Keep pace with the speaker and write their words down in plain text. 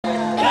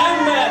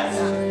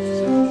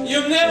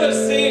ever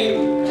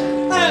seen.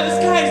 And the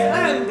skies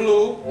aren't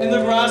blue, and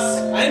the grass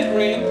ain't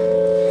green.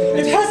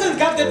 It hasn't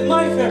got that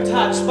my fair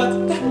touch,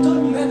 but that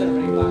don't matter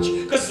very much,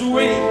 cause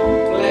we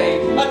play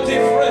a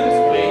different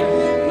way.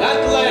 Not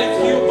like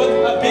you, but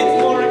a bit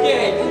more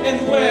gay, and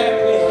where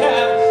we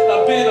have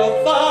a bit of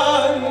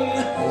fun.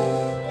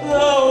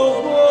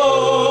 Oh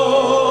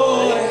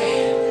boy.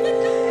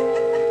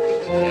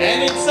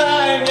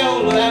 Anytime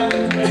you'll laugh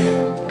at me,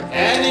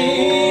 any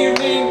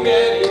evening,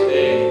 any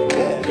day,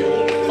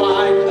 you'll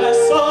find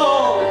us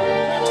all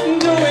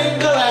doing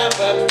the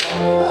Lambeth.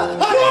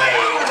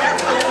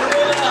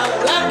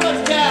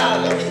 Lambeth gal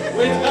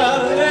with a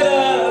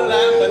little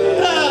Lambeth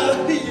girl,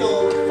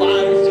 you'll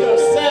find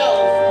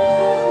yourself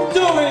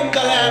doing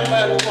the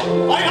Lambeth.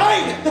 Aye,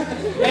 aye!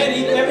 And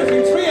eat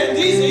everything free.